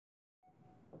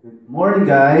Good morning,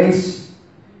 guys.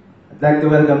 I'd like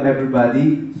to welcome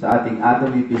everybody sa ating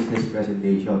Atomy Business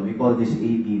Presentation. We call this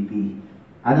ABP.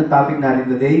 Anong topic natin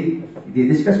today?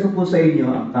 I-discuss ko po sa inyo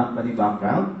ang company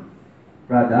background,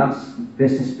 products,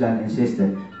 business plan, and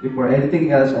system. Before anything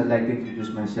else, I'd like to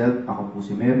introduce myself. Ako po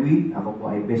si MERWIN. Ako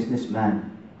po ay businessman.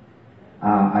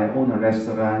 I own a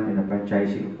restaurant and a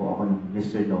franchisee po ako ng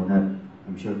Mr. Donut.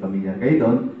 I'm sure familiar kayo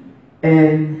doon.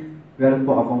 And meron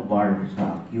po akong bar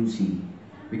sa QC.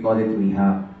 We call it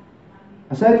rehab.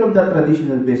 Aside from the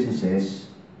traditional businesses,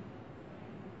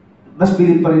 mas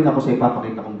bilib pa rin ako sa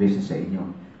ipapakita kong business sa inyo.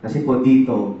 Kasi po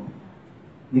dito,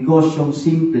 negosyong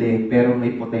simple pero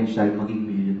may potential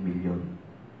maging milyon-milyon.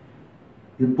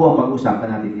 Yun po ang pag-usapan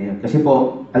natin ngayon. Kasi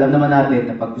po, alam naman natin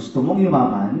na pag gusto mong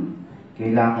yumaman,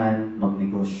 kailangan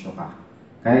magnegosyo ka.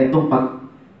 Kaya itong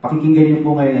pakikinggan niyo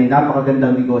po ngayon ay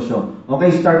napakagandang negosyo. Okay,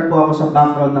 start po ako sa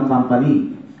background ng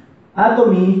company.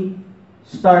 Atomy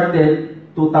started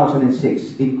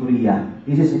 2006 in Korea.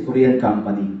 This is a Korean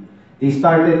company. They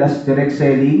started as direct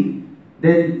selling.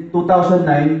 Then, 2009,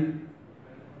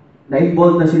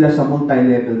 na-involved na sila sa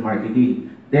multi-level marketing.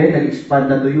 Then,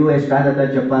 nag-expand na to US, Canada,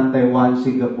 Japan, Taiwan,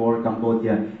 Singapore,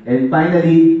 Cambodia. And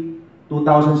finally,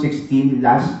 2016,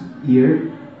 last year,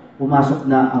 pumasok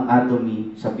na ang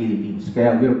Atomy sa Philippines.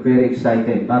 Kaya we're very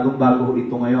excited. Bagong-bago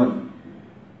ito ngayon.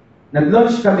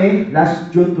 Nag-launch kami last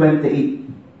June 28,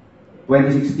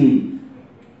 2016.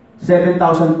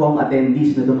 7,000 po ang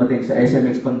attendees na dumating sa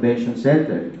SMX Convention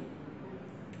Center.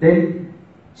 Then,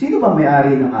 sino ba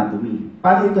may-ari ng Atomy?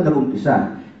 Paano ito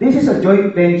nag-umpisa? This is a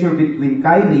joint venture between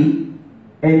Kyrie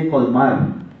and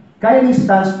Colmar. Kyrie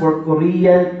stands for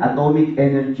Korean Atomic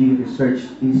Energy Research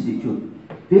Institute.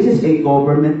 This is a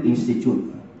government institute.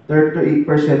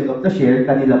 38% of the share,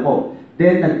 kanila po.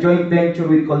 Then, nag-joint venture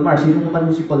with Colmar. Sino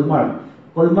naman si Colmar?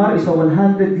 Colmar is a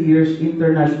 100 years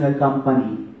international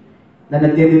company na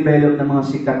nagde-develop ng mga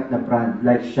sikat na brand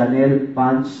like Chanel,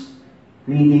 Pants,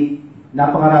 Clinique,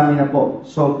 napakarami na po.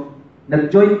 So,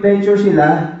 nag-joint venture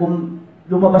sila kung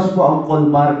lumabas po ang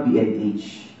Colmar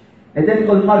PNH. And then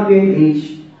Colmar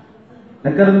PNH,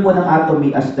 nagkaroon po ng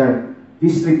Atomy as their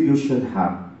distribution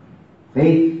hub.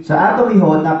 Okay? Sa Atomy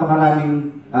ho,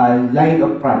 napakaraming line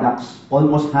of products,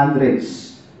 almost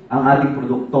hundreds ang ating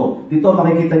produkto. Dito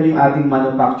makikita nyo yung ating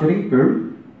manufacturing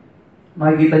firm.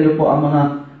 Makikita nyo po ang mga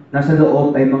nasa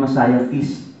loob ay mga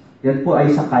scientists. Yan po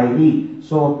ay sa Kyrie.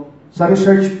 So, sa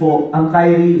research po, ang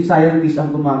Kyrie scientists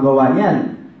ang gumagawa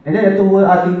niyan. And then, ito po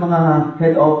ating mga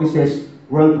head offices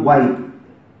worldwide.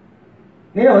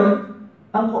 Ngayon,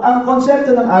 ang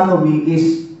konsepto ng Atomy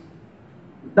is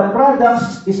the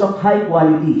products is of high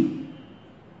quality.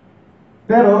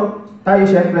 Pero, tayo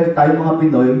syempre, tayo mga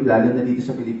Pinoy, lalo na dito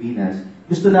sa Pilipinas,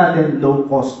 gusto natin low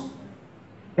cost.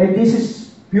 And this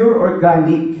is pure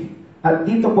organic. At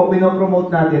dito po, pinopromote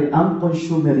natin ang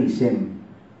consumerism.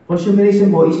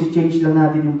 Consumerism mo is i-change lang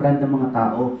natin yung brand ng mga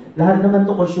tao. Lahat naman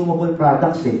to consumable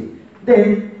products eh.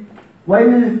 Then,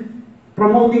 while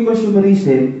promoting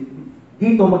consumerism,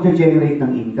 dito mag-generate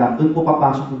ng income. Doon po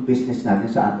papasok yung business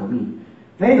natin sa Atomy.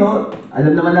 Ngayon,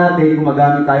 alam naman natin,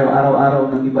 gumagamit tayo araw-araw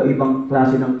ng iba-ibang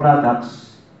klase ng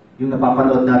products, yung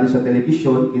napapanood natin sa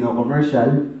television,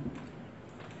 kino-commercial.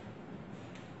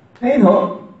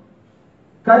 Ngayon,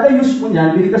 kada use mo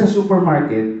niyan, bili ka sa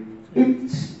supermarket,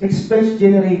 it's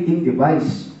expense-generating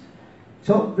device.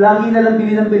 So, lagi na lang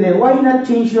bili ng bili, why not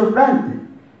change your brand?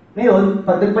 Ngayon,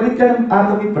 pag nagpalit ka ng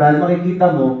Atomy brand,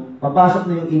 makikita mo, papasok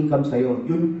na yung income sa'yo.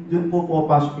 Yun po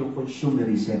pumapasok yung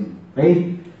consumerism.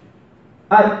 Okay?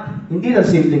 At hindi lang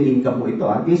simpleng income mo ito.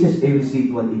 This is a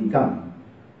residual income.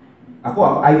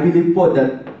 I believe po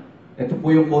that ito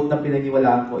po yung quote na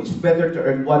pinaniwalaan ko. It's better to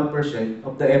earn 1%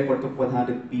 of the effort of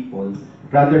 100 people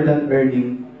rather than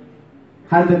earning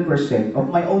 100% of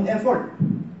my own effort.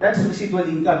 That's residual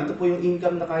income. Ito po yung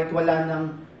income na kahit wala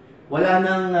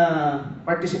nang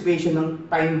participation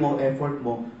ng time mo, effort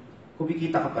mo,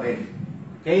 kumikita ka pa rin.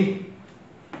 Okay?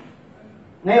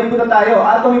 Ngayon punta tayo,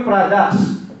 Atomy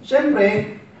products.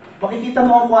 Siyempre, makikita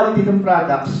mo ang quality ng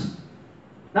products.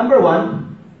 Number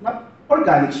one,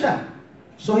 organic siya.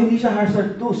 So, hindi siya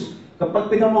hazardous.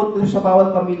 Kapag pinamote mo sa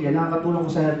bawat pamilya, nakakatulong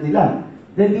sa health nila.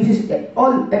 Then, this is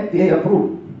all FDA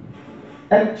approved.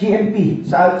 At GMP,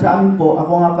 sa amin po,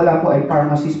 ako nga pala po ay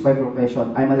pharmacist by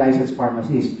profession. I'm a licensed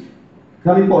pharmacist.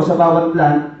 Kami po, sa bawat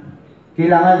plant,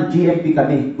 kailangan GMP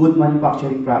kami, good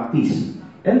manufacturing practice.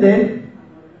 And then,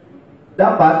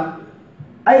 dapat,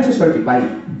 ay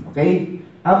certified. Okay?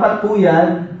 Apat po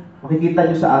yan, makikita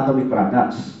nyo sa Atomy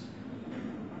products.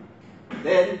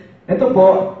 Then, ito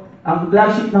po, ang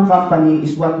flagship ng company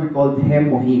is what we call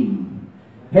Hemohim.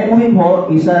 Hemohim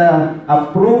ho is a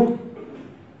approved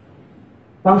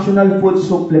functional food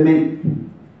supplement.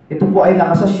 Ito po ay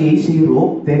naka-sachet,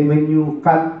 syrup. Then when you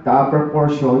cut the upper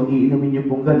portion, iinumin nyo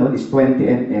pong gano'n, is 20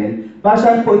 ml. Para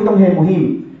saan po itong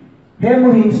hemohim?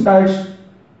 Hemohim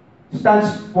stands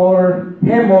for,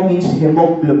 hemo means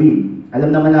hemoglobin.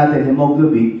 Alam naman natin,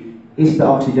 hemoglobin is the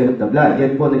oxygen of the blood.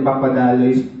 Yan po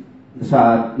nagpapadaloy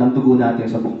ng dugo natin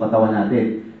sa buong katawan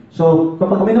natin. So,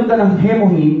 kapag uminom ka ng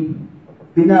hemohim,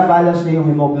 binabalance na yung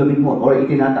hemoglobin mo or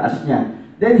itinataas niya.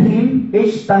 Then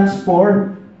H stands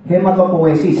for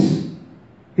hematopoiesis.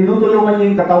 Tinutulungan niya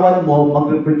yung katawan mo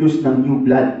mag-produce ng new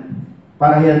blood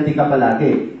para healthy ka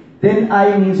palagi. Then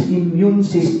I means immune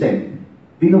system.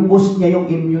 Binuboost niya yung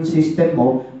immune system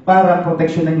mo para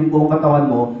proteksyonan yung buong katawan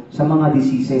mo sa mga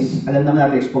diseases. Alam naman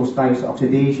natin, exposed tayo sa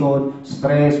oxidation,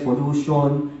 stress,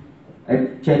 pollution,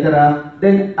 etc.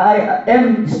 Then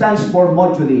M stands for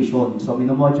modulation. So,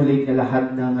 minomodulate niya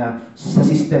lahat ng sa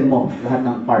system mo, lahat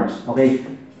ng parts. Okay?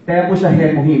 Kaya po siya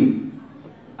hemohim.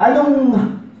 Anong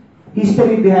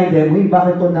history behind hemohim?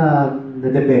 Bakit ito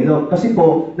na-develop? Kasi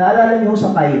po, naalala niyo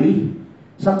sa Kyrie.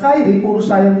 Sa Kyrie, puro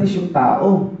scientist yung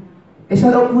tao. Sa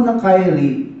loob mo ng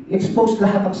Kyrie, exposed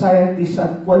lahat ng scientists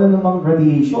at wala namang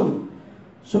radiation.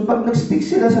 So, pag nag-stick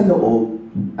sila sa loob,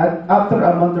 at after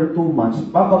a month or 2 months,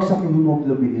 babagsak yung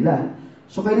hemoglobin nila.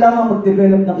 So, kailangan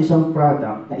mag-develop ng isang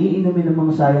product na iinumin ng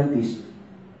mga scientists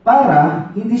para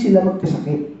hindi sila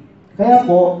magkasakit. Kaya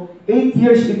po, 8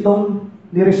 years itong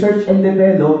ni-research and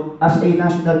develop as a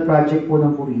national project po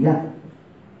ng Korea.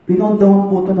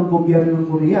 Pinondohan po ito ng gobyerno ng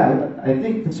Korea. I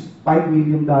think it's $5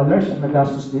 million ang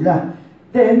nagastos nila.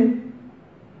 Then,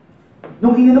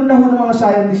 nung ininom na ho ng mga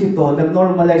scientists ito,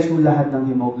 nag-normalize ho lahat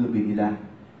ng hemoglobin nila.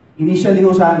 Initially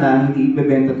ho sana, hindi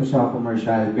ibebenta ito sa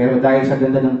commercial. Pero dahil sa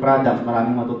ganda ng product,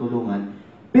 maraming matutulungan,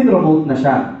 pinromote na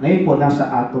siya. Ngayon po,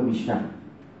 nasa Atomy siya.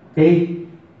 Okay?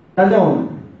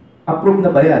 Tanong, approved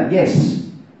na ba yan? Yes.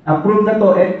 Approved na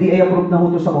to, FDA approved na ho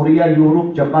to sa Korea,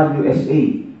 Europe, Japan, USA.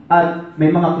 At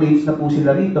may mga claims na po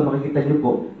sila rito, makikita nyo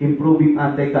po, improving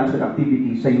anti-cancer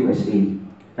activity sa USA.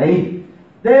 Okay?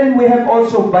 Then we have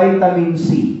also vitamin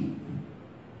C.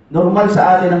 Normal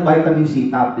sa atin ang vitamin C,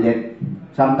 tablet,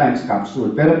 sometimes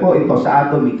capsule. Pero po ito sa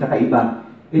Atomy, kakaiba.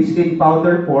 It's in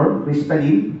powder form,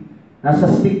 crystalline. Nasa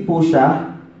stick po siya.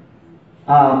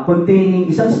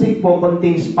 Isang stick po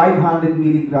contains 500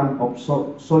 mg of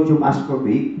sodium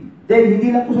ascorbate. Then,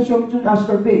 hindi lang po sa sodium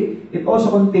ascorbate. It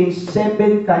also contains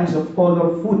 7 kinds of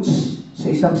color foods sa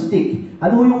isang stick.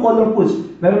 Ano yung color foods?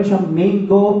 Meron siyang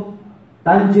mango,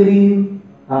 tangerine,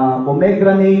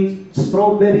 pomegranate,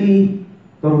 strawberry,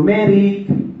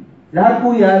 turmeric. Lahat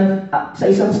po yan sa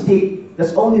isang stick.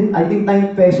 That's only, I think,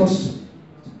 9 pesos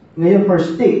ngayon per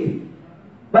stick.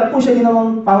 Ba't po siya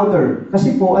ginawang powder?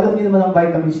 Kasi po, alam niyo naman ang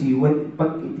vitamin C,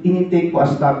 pag in-intake po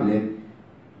as tablet,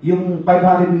 yung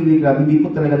 500 mg, hindi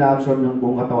po talaga na-absorb ng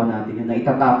buong katawan natin. Yung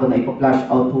naitatapon, na ipa-flush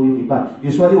out po yung iba.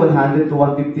 Usually, 100 to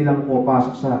 150 lang po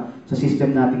pasok sa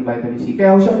system nating vitamin C.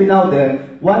 Kaya kung siya pinowder,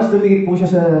 once dumikit po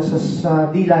siya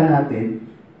sa dila natin,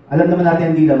 alam naman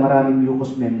natin ang dila, maraming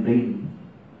mucous membrane.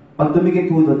 Pag dumikit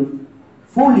po doon,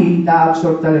 fully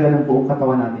na-absorb talaga ng buong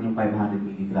katawan natin yung 500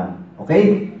 mg.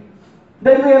 Okay?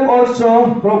 Then we have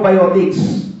also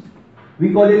probiotics.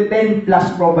 We call it 10 plus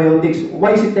probiotics.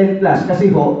 Why is it 10 plus? Kasi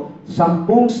ho, 10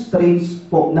 strains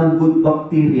po ng good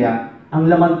bacteria ang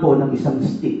laman po ng isang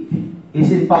stick. It's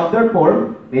in powder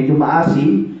form, medyo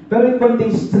maasim, pero it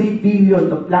contains 3 billion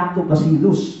of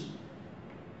lactobacillus.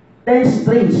 10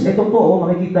 strains. Ito po,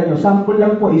 makikita nyo, sample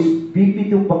lang po is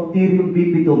bifidum bacterium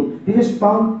bifidum. This is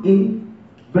found in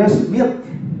breast milk.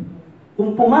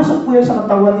 Kung pumasok po yan sa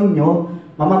katawan ninyo,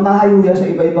 mamamahayo yan sa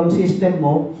iba-ibang system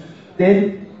mo,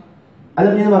 then,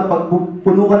 alam niyo naman, pag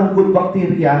puno ka ng good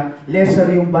bacteria, lesser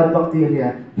yung bad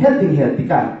bacteria, healthy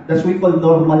ka. That's what we call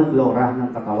normal flora ng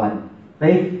katawan.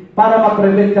 Okay? Para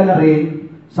ma-prevent ka na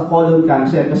rin sa colon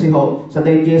cancer. Kasi ho, sa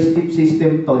digestive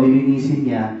system to, lilinisin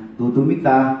niya, dudumi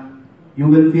ka, you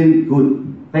will feel good.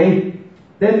 Okay?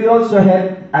 Then we also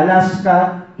have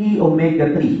Alaska E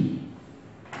omega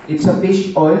 3. It's a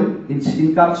fish oil. It's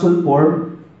in capsule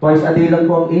form. Twice a day lang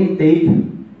po ang intake.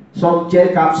 Soft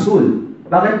gel capsule.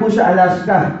 Bakit po siya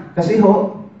Alaska? Kasi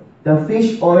ho, the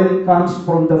fish oil comes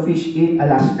from the fish in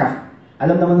Alaska.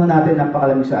 Alam naman natin,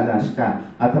 napakalamig sa Alaska.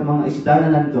 At ang mga isda na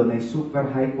nandun ay super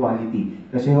high quality.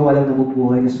 Kasi ho, walang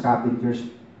nabubuhay na scavengers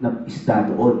na isda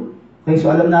doon. Okay,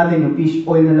 so alam natin, yung fish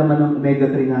oil na laman ng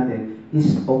omega-3 natin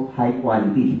is of high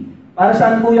quality. Para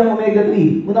saan po yung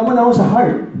omega-3? Muna-muna ho sa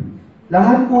heart.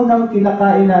 Lahat po ng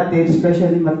kinakain natin,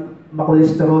 especially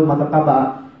makolesterol,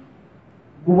 matataba,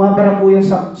 bumabara po yan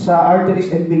sa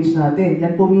arteries and veins natin.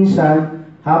 Yan po minsan,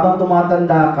 habang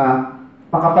tumatanda ka,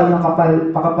 pakapal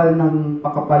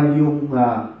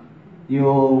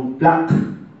yung plaque,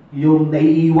 yung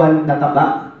naiiwan na taba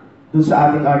dun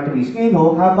sa ating arteries.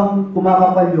 Ngayon, habang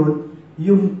kumakapal yun,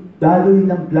 yung daloy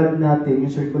ng blood natin,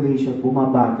 yung circulation,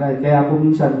 bumabagal. Kaya kung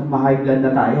minsan, ma-high blood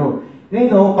na tayo.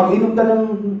 Ngayon, pag inom ka ng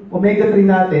omega-3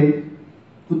 natin,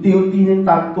 unti-unti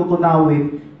nang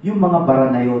tutunawin yung mga bara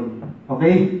na yun.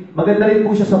 Okay? Maganda rin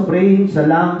po siya sa brain, sa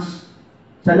lungs.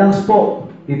 Sa lungs po,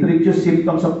 it reduces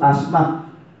symptoms of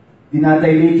asthma.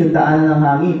 Dinadilate yung daan ng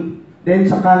hangin. Then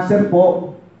sa cancer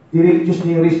po, i-reduce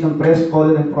niya yung risk ng breast,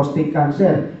 colon, and prostate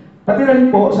cancer. Pati rin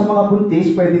po, sa mga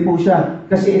buntis, pwede po siya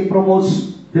kasi it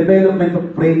promotes development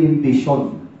of brain and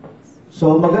vision.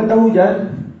 So, maganda ho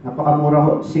dyan. Napakamura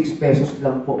ho, 6 pesos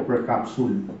lang po per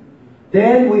capsule.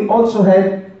 Then, we also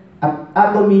have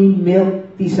Atomy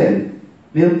milk thistle.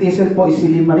 Milk thistle po is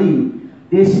silimarin.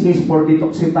 This is for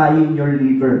detoxifying your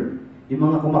liver. Yung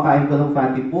mga kumakain po ng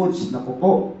fatty foods, naku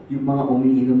po, yung mga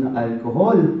umiinom ng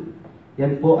alcohol,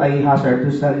 yan po ay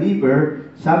hazardous sa liver.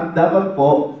 Dapat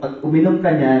po, pag uminom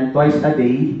ka niyan twice a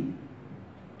day,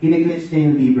 kinikleanse niya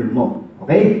yung liver mo.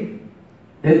 Okay?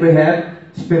 Then we have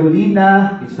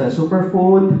spirulina, it's a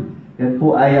superfood. Yan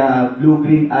po ay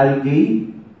blue-green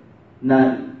algae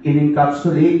na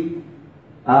in-encapsulate.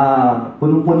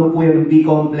 Punong-puno po yung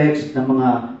B-complex ng mga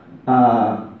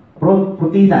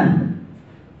protina.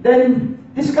 Then,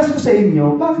 discuss ko sa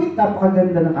inyo, bakit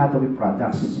napakaganda ng Atomy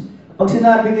products? Pag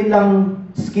sinabi nilang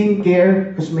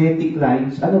skincare, cosmetic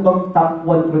lines, ano bang top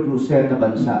 1 producer na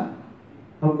bansa?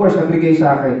 Of course, nagbigay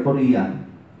sa akin, Korea.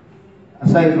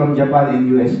 Aside from Japan and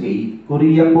USA,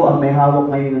 Korea po ang may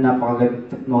hawak ngayon na napakagandang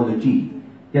technology.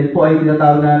 Yan po ay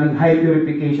tinatawag namin high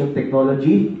purification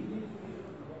technology.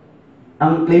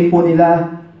 Ang claim po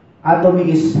nila, Atomy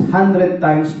is 100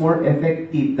 times more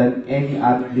effective than any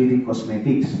other leading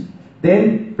cosmetics.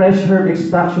 Then, fresh herb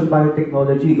extraction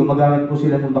biotechnology. Gumagamit po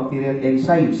sila ng bacterial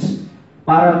enzymes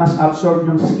para mas absorb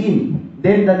ng skin.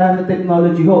 Then, the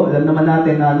nanotechnology ho. Alam naman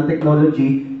natin,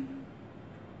 nanotechnology,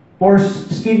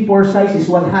 skin pore size is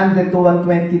 100 to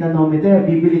 120 nanometer.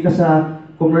 Bibili ka sa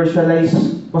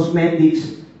commercialized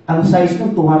cosmetics, ang size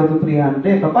ng 200 to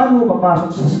 300. Paano mo papasok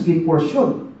sa skin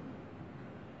portion?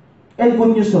 And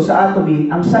good news so, sa Atomy,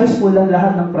 ang size po lang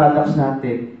lahat ng products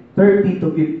natin, 30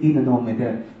 to 50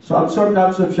 nanometer. So absorb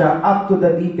na absorb siya up to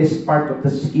the deepest part of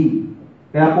the skin.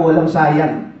 Kaya po walang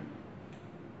sayang.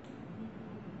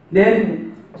 Then,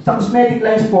 sa cosmetic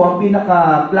lines po, ang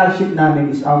pinaka-flagship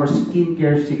namin is our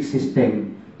skincare 6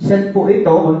 system. Set po ito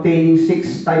containing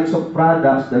 6 types of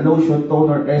products, the lotion,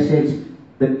 toner, essence,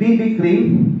 the BB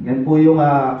cream, yan po yung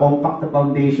compact na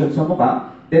foundation sa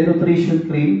mukha, then nutrition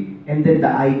cream, and then the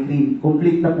eye cream.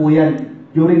 Complete na po yan.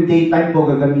 During daytime po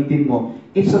gagamitin mo.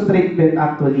 It's a treatment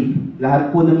actually.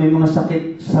 Lahat po na may mga sakit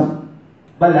sa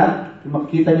balat,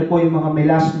 makikita niyo po yung mga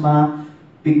melasma,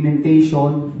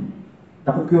 pigmentation,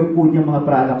 nakukure po niya mga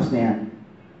products na yan.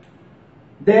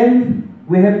 Then,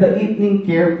 we have the evening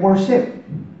care corset.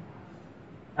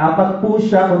 Apat po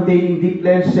siya containing deep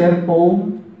cleanser,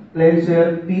 foam,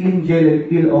 cleanser, peeling gel, and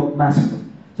peel-off mask.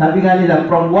 Sabi nga nila,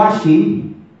 from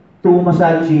washing to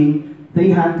massaging,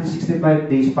 365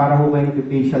 days para ho kayo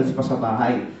nag-facials pa sa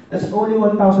bahay. That's only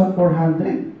 1,400.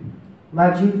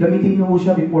 Imagine, gamitin nyo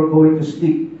siya before going to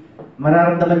sleep.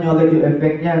 Mararamdaman nyo agad yung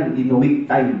effect niyan in a week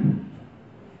time.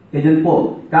 Ganyan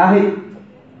po. Kahit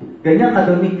ganyan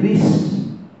kadami grease,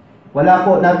 wala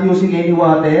po, not using any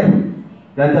water,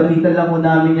 gagamitan lang po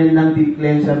namin yan ng deep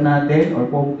cleanser natin or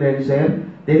foam cleanser,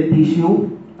 then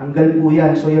tissue, tanggal po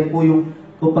yan. So yan po yung,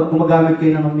 kapag gumagamit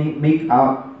kayo ng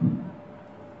make-up,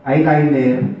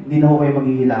 eyeliner, hindi na ho kayo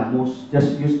maghihilamos.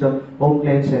 Just use the foam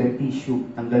cleanser and tissue.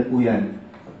 Tanggal po yan.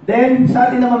 Then, sa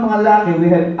atin naman mga laki, we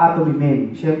have Atomy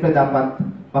Men. Siyempre, dapat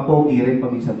papogi rin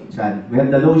paminsan-minsan. We have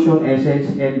the lotion,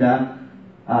 essence, and the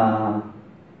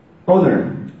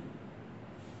toner.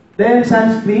 Then,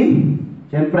 sunscreen.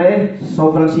 Siyempre,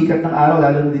 sobrang sikat ng araw,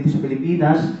 lalo na dito sa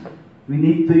Pilipinas. We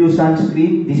need to use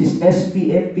sunscreen. This is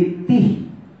SPF 50.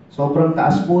 Sobrang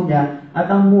taas po niya. At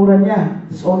ang mura niya,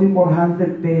 it's only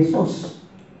 400 pesos.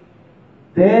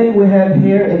 Then, we have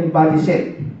hair and body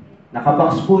set.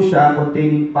 Nakabox po siya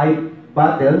containing 5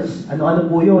 bottles. Ano-ano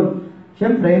po yun?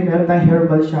 Siyempre, meron tayong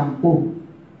herbal shampoo.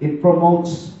 It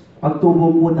promotes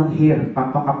pagtubo po ng hair,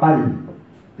 papakapal.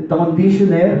 The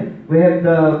conditioner, we have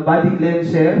the body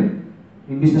cleanser.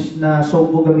 Imbis na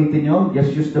soap po gamitin nyo,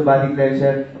 just use the body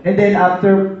cleanser. And then,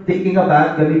 after taking a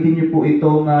bath, gamitin nyo po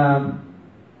itong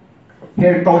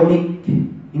hair tonic.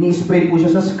 Ini-spray po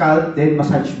siya sa scalp, then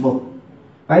massage mo.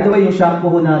 By the way, yung shampoo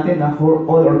ho natin,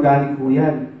 all organic po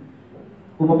yan.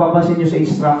 Kung mapapansin nyo sa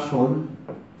instruction,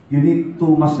 you need to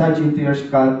massage into your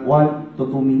scalp 1 to to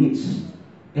 2 minutes.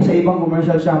 Eh sa ibang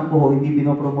commercial shampoo, hindi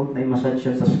pinopromote na i-massage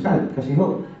yan sa scalp kasi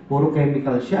puro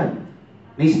chemicals yan.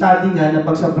 May study nga na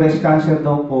pag sa breast cancer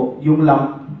daw po, yung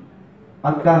lump,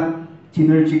 pagka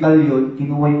synergical yun,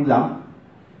 kinuha yung lump,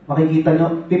 makikita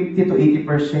nyo 50 to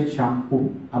 80%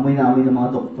 shampoo. Amoy na amoy ng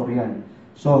mga doktor yan.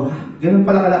 So, ganun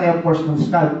pala kalaki ang force ng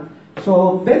scalp.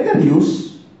 So, better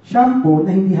use shampoo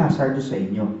na hindi hazardous sa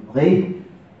inyo. Okay?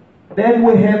 Then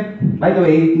we have, by the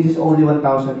way, this is only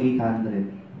 1,800.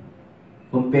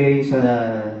 Compare sa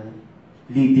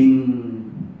leading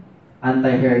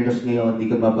anti-hair loss ngayon, hindi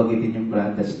ko babagitin yung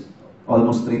brand, that's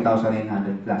almost 3,900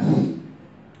 plus.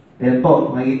 Ayan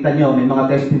po, makikita nyo, may mga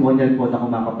testimonial po na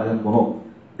kumakapal ang buhok.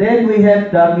 Then we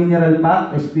have the mineral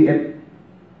pack, SPF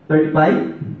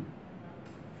 35.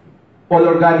 All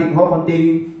organic ho,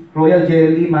 containing royal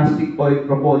jelly, mastic oil,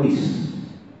 propolis.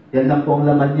 Yan lang po ang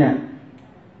laman niya.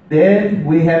 Then,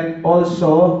 we have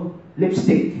also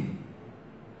lipstick.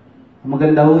 Ang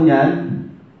maganda ho niyan,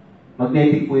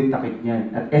 magnetic po yung takip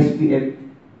niyan. At SPF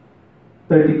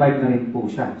 35 na rin po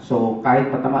siya. So,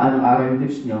 kahit patamaan ng araw yung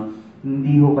lips nyo,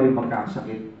 hindi ho kayo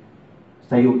magkakasakit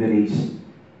sa UV rays.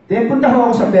 Then, punta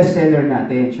ho ako sa bestseller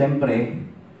natin. Siyempre,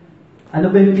 ano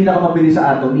ba yung pinakamabili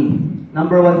sa Atomy?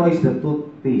 Number 1 is the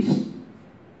toothpaste.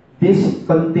 This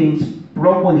contains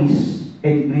propolis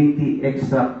and green tea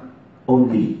extract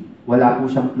only. Wala po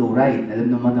siyang fluoride. Alam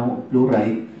naman ng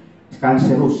fluoride,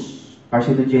 cancerous,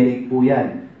 carcinogenic po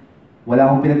yan. Wala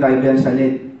akong pinagkaiba sa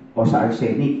lead o sa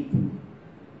arsenic.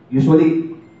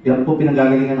 Usually, yan po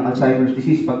pinanggagalingan ng Alzheimer's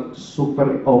disease pag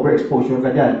super overexposure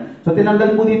ka dyan. So,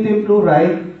 tinanggal po dito yung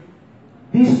fluoride.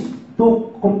 These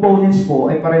two components po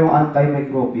ay parehong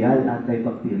antimicrobial,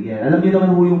 antibacterial. Alam niyo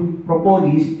naman po yung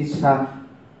propolis is sa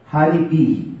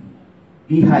honeybee,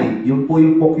 beehive. Yun po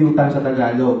yung pokyutan sa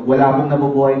Tagalog. Wala pong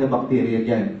nabubuhay na bakterya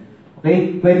dyan.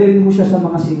 Okay? Pwede rin po siya sa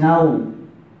mga singaw.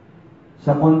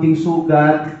 Sa konting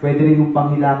sugat, pwede rin yung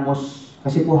panghilamos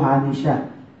kasi po honey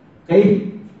siya.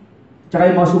 Okay?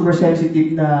 Tsaka yung mga super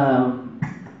sensitive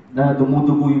na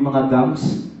dumudugo yung mga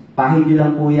gums, pahid nyo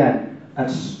lang po yan.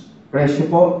 At presyo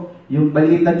po, yung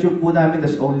maliit na tube po namin,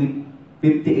 that's only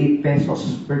 58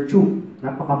 pesos per tube.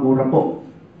 Napakamura po.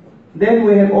 Then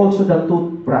we have also the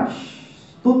toothbrush.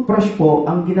 Toothbrush po,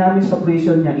 ang ginamit sa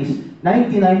prison niya is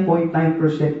 99.9%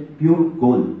 pure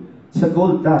gold. Sa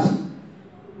gold dust.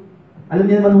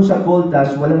 Alam niyo naman sa gold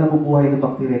dust, walang nabubuhay na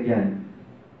bakterya dyan.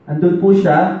 Andun po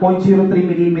siya, 0.03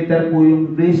 mm po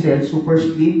yung bristle, super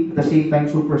slim, at the same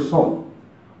time super soft.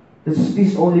 This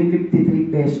is only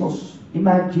 53 pesos.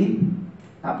 Imagine.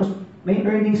 Tapos, may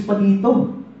earnings pa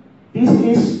dito. This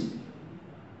is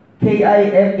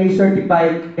KIFA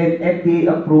certified and FDA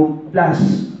approved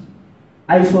plus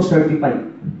ISO certified.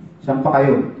 Saan pa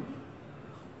kayo?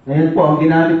 Ngayon po, ang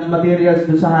ginamit ng materials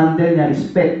dun sa handle niya is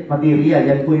PET material.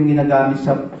 Yan po yung ginagamit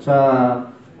sa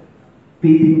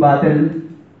feeding bottle.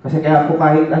 Kasi kaya po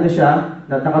kahit ano siya,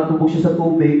 nakatubog siya sa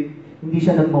tubig, hindi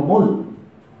siya nagmamold.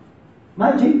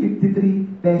 Imagine,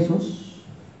 53 pesos.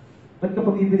 Ba't ka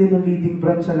pabibili ng leading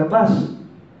brand sa labas?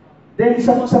 Then,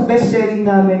 isa po sa best-selling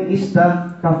namin is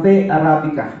the Cafe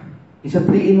Arabica. It's a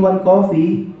 3-in-1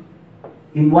 coffee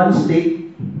in one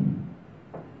stick.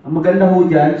 Ang maganda ho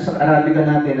dyan sa Arabica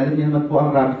natin, alam niyo naman po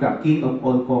ang Arabica, king of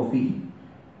all coffee.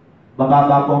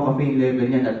 Bababa po ang caffeine level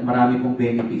niyan at marami pong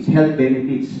benefits, health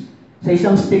benefits. Sa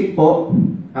isang stick po,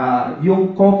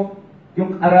 yung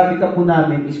Arabica po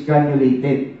namin is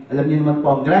granulated. Alam niyo naman po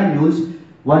ang granules,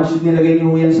 once nilagay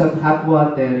niyo yan sa hot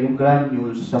water, yung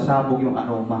granules, sasabog yung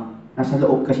aroma. Nasa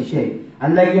loob kasi siya eh.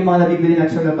 Unlike yung mga nabibili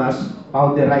natin sa labas,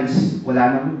 powderized.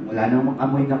 Wala namang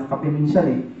amoy ng kape minsan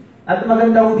eh. At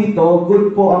maganda po dito,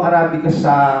 good po ang Arabica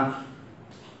sa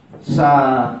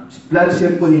blood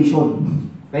circulation.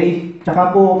 Okay?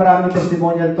 Tsaka po maraming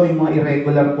testimonial to, yung mga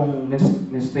irregular pong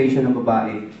menstruation ng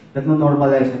babae.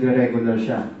 Nagno-normalize, nagre-regular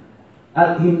siya.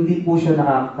 At hindi po siya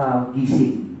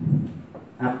nakakagising.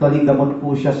 Actually, gamot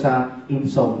po siya sa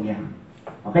insomnia.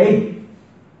 Okay?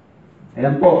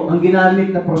 Ayan po, ang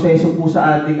ginamit na proseso po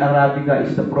sa ating Arabica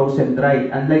is the frozen dry.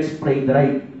 Unlike spray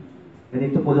dry.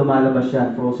 Ganito po lumalabas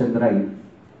siya, frozen dry.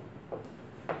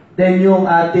 Then yung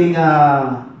ating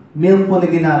milk po na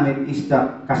ginamit is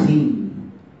the casein.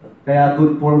 Kaya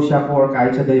good po siya for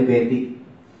kahit sa diabetic.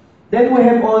 Then we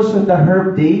have also the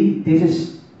herb day. This is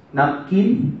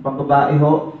napkin, pambabae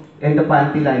ho, and the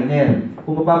panty liner.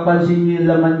 Kung mapapansin niyo yung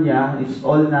laman niya, it's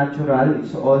all natural,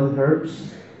 it's all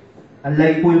herbs.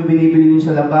 Unlike po yung binibili niyo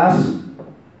sa labas,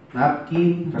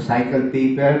 napkin, recycled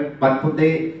paper,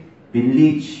 patputi,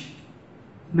 binleach,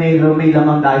 may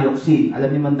lamang dioxin. Alam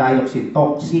niyo man dioxin,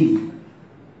 toxin.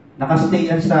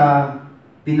 Nakastay yan sa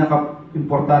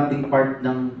pinaka-importanting part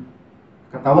ng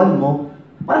katawan mo,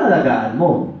 panalagaan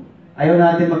mo. Ayaw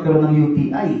natin magkaroon ng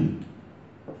UTI.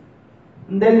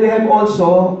 And then we have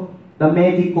also the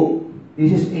Medico.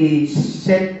 This is a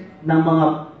set ng mga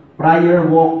prior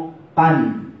walk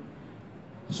pan.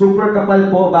 Super kapal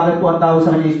po. Bakit po ang tawag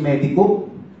sa kanya is Medico?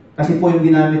 Kasi po yung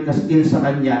ginamit na steel sa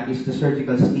kanya is the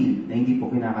surgical steel na hindi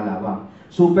po kinakalawang.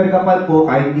 Super kapal po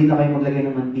kahit hindi na kayo maglagay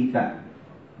ng mantika.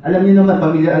 Alam niyo naman,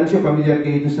 familiar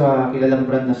kayo sa kilalang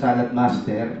brand na Salad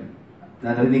Master.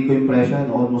 Narinig ko yung presyo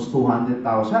na almost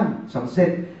 200,000 isang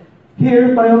set.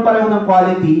 Here, pareho-pareho ng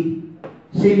quality.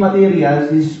 Same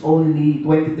materials is only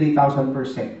 23,000 per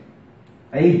set.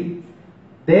 Okay?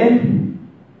 Then,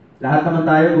 lahat naman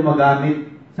tayo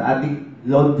gumagamit sa ating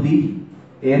laundry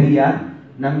area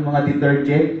ng mga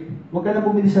detergent. Huwag ka na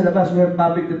bumili sa labas. We have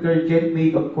fabric detergent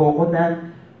made of coconut.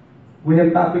 We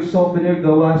have fabric softener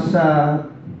gawa sa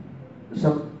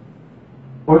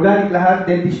organic lahat.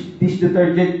 Then dish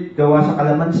detergent gawa sa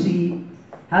calamansi.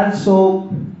 Hand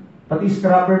soap. Pati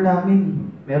scrubber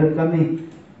namin. Meron kami.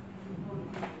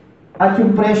 At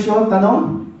yung presyo,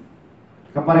 tanong,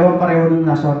 kapareho-pareho nung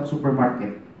nasa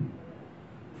supermarket.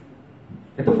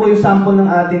 Ito po yung sample ng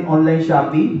ating online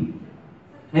shopping.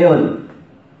 Ngayon,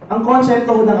 ang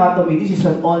konsepto ng Atomy, this is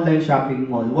an online shopping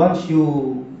mall. Once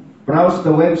you browse the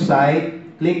website,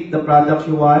 click the products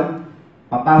you want,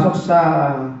 papasok sa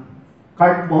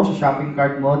cart mo, sa shopping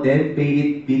cart mo, then pay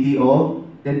it video,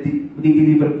 then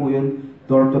di-deliver po yun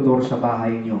door-to-door sa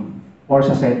bahay nyo or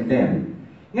sa center.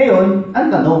 Ngayon, ang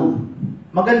tanong,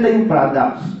 maganda yung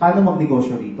products, paano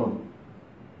magnegosyo rito?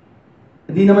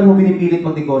 Hindi naman kung pinipilit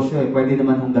magnegosyo eh, pwede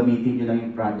naman kung gamitin nyo lang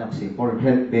yung products eh, for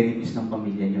health benefits ng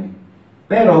pamilya nyo eh.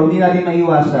 Pero hindi natin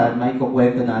maiwasan,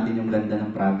 maikukwento natin yung ganda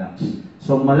ng products.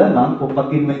 So malamang, kung pag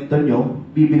kinwento nyo,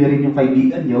 bibili rin yung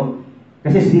kaibigan nyo,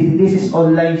 kasi this is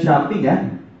online shopping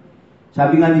eh.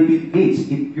 Sabi nga ni Bill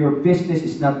Gates, if your business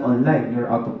is not online,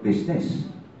 you're out of business.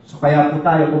 So kaya po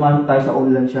tayo, pumasok tayo sa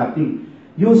online shopping.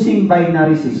 Using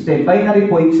binary system.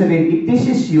 Binary po, ibig sabihin, if this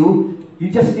is you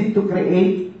just need to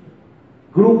create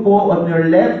grupo on your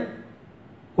left,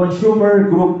 consumer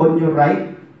group on your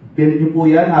right. Build nyo po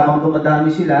yan, habang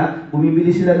dumadami sila,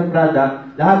 bumibili sila ng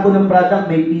product. Lahat po ng product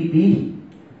may PB.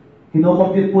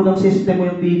 Kino-compute po ng system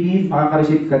mo yung PB,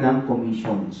 makaka-receive ka ng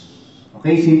commissions.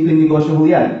 Okay, simple negosyo po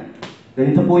yan.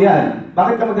 Ganito po yan.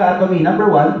 Bakit ka mag-Atomy? Number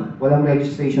 1, walang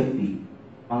registration fee.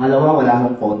 Pangalawa, wala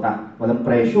akong quota, walang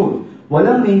pressure.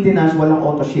 Walang maintenance, walang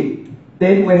auto-ship.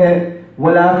 Then,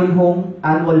 wala rin hong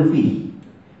annual fee.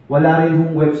 Wala rin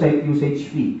hong website usage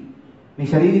fee. May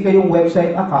sarili kayong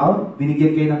website account,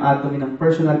 binigyan kayo ng Atomy ng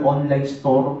personal online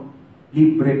store,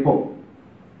 libre po.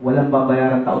 Walang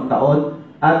babayaran taon-taon.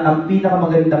 At ang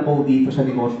pinakamaganda po dito sa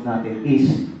negosyo natin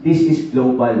is, this is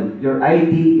global. Your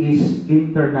ID is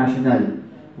international.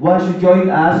 Once you join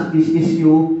us, this is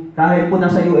you. Kahit po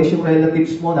nasa US yung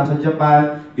relatives mo, nasa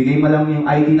Japan, bigay mo lang yung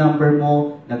ID number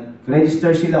mo,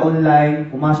 nag-register sila online,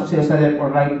 pumasok sila sa left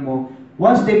or right mo.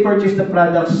 Once they purchase the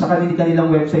products sa kanilang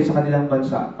website, sa kanilang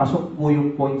bansa, pasok po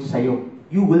yung points sa'yo.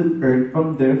 You will earn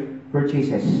from their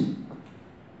purchases.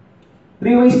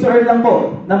 3 ways to earn lang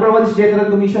po. Number 1 is General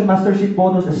Commission, Mastership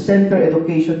Bonus, a Center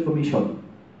Education Commission.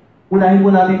 Unahin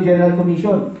po natin General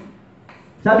Commission.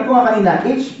 Sabi ko nga kanina,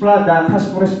 each product has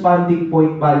corresponding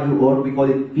point value or we call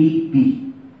it PB.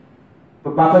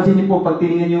 Papapansin niyo po, pag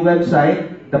tinignan yung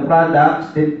website, the products,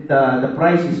 the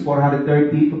price is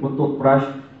 430 to toothbrush.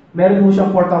 Meron mo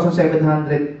siyang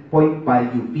 4,700 point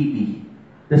value, PB.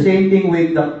 The same thing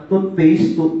with the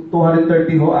toothpaste,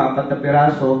 230 ho, 4 na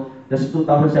piraso, that's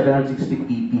 2,760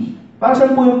 PB. Para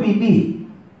saan po yung PB?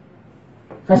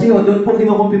 Kasi doon po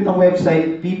kinocompute ng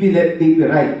website, PB left, PB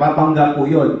right. Papangga po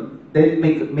yun. Then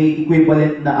may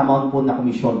equivalent na amount po na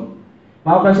commission.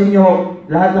 Mapapansin nyo,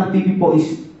 lahat ng PB po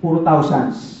is puro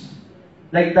thousands.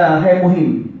 Like the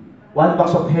Hemohim. 1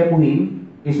 box of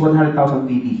Hemohim is 100,000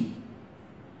 PB.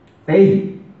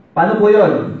 Okay? Paano po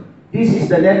yun? This is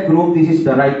the left group, this is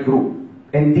the right group.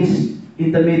 And this,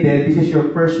 in the middle, this is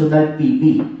your personal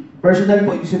PB. Personal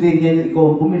po, ibig sabihin yan,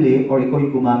 ikaw ang bumili or ikaw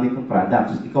yung gumamit ng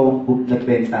products. Ikaw ang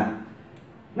nagbenta.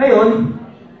 Ngayon,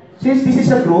 since this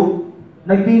is a group,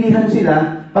 nagbilihan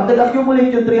sila, pag nag-accumulate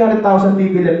yung 300,000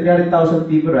 PB left, 300,000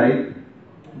 PB right,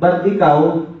 but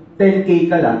ikaw, 10K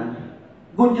ka lang.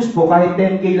 Good news po, kahit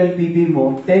 10K lang PB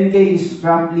mo, 10K is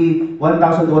roughly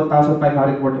 1,000 to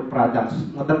 1,500 worth of products.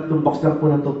 Mga 3 box lang po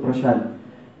ng toothbrush yan.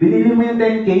 Binili mo yung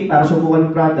 10K para subukan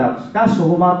yung products, kaso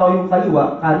humataw yung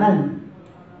kaliwa, kanan.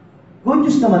 Good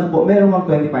news naman po, meron kang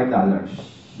 $25.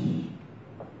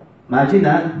 Imagine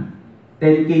na,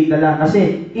 10K ka lang.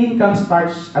 Kasi income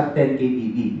starts at 10K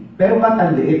PB. Pero ba't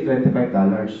ang liit, $25?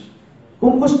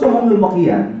 Kung gusto mong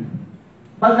lumaki yan,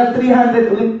 Pag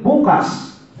nag-300 ulit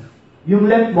bukas, yung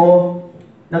left mo,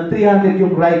 nag-300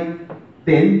 yung right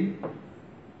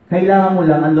 10, kailangan mo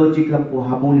lang, ang logic lang po,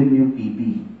 habulin mo yung PB.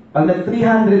 Pag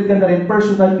nag-300 ka na rin,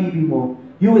 personal PB mo,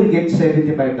 you will get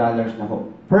 $75 na ho,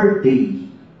 per day.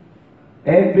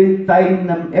 Every day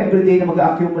na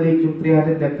mag-accumulate yung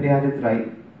 300 left, 300 right,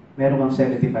 meron kang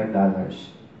 $75.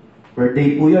 Per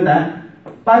day po yun, ha?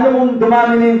 Paano kung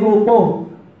dumami na yung grupo?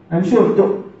 I'm sure,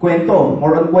 kwento,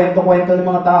 more on kwento-kwento ng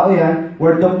mga tao yan,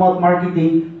 word of mouth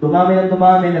marketing, dumami,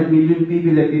 nag-million PB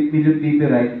left, million PB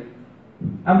right.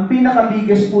 Ang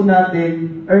pinaka-biggest po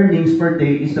natin earnings per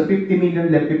day is the 50 million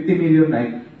left, 50 million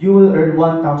right, you will earn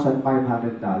 $1,500.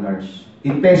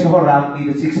 In peso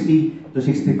roughly, 60 to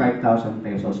 65,000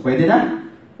 pesos. Pwede na?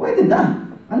 Pwede na.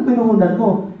 Ano pinuhunan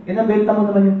mo? Nabenta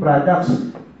mo naman yung products.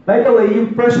 By the way,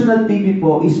 yung personal PB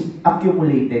po is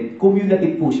accumulated.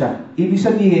 Cumulative po siya. Ibig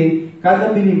sabihin,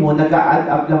 kada bili mo, nag-a-add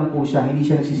up lang po siya, hindi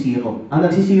siya nagsisiro. Ang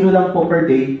nagsisiro lang po per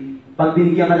day, pag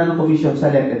binigyan ka na ng commission sa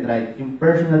left and right, yung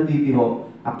personal PB ho,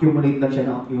 accumulate lang siya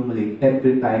ng accumulate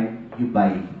every time you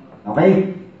buy.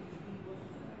 Okay?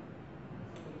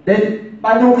 Then,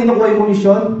 paano ko kinukuha yung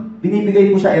commission?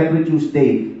 Binibigay po siya every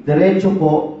Tuesday. Diretso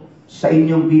po sa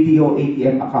inyong BDO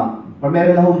ATM account. Or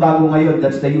meron na hong bago ngayon,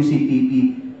 that's the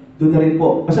UCTP. Doon na rin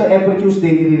po. Basta every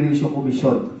Tuesday, nire-release yung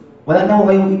commission. Wala na ho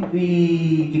kayong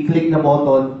i-click na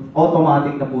button,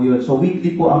 automatic na po yun. So,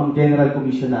 weekly po ang general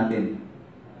commission natin.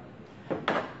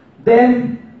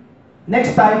 Then,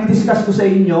 next time, discuss ko sa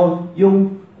inyo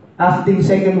yung acting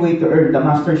second way to earn the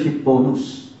mastership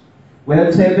bonus. We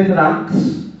have 7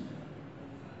 ranks.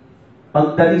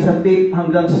 Pagdali sa 5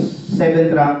 hanggang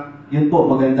 7 rank, yun po,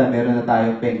 maganda, meron na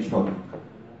tayong pension.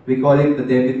 We call it the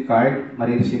debit card,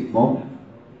 marireceive mo.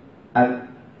 At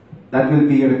that will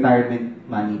be your retirement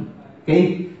money.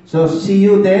 Okay? So, see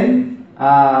you then.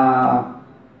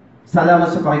 Salamat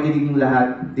sa pakikinig ng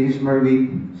lahat. This is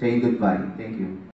Merwin saying goodbye. Thank you.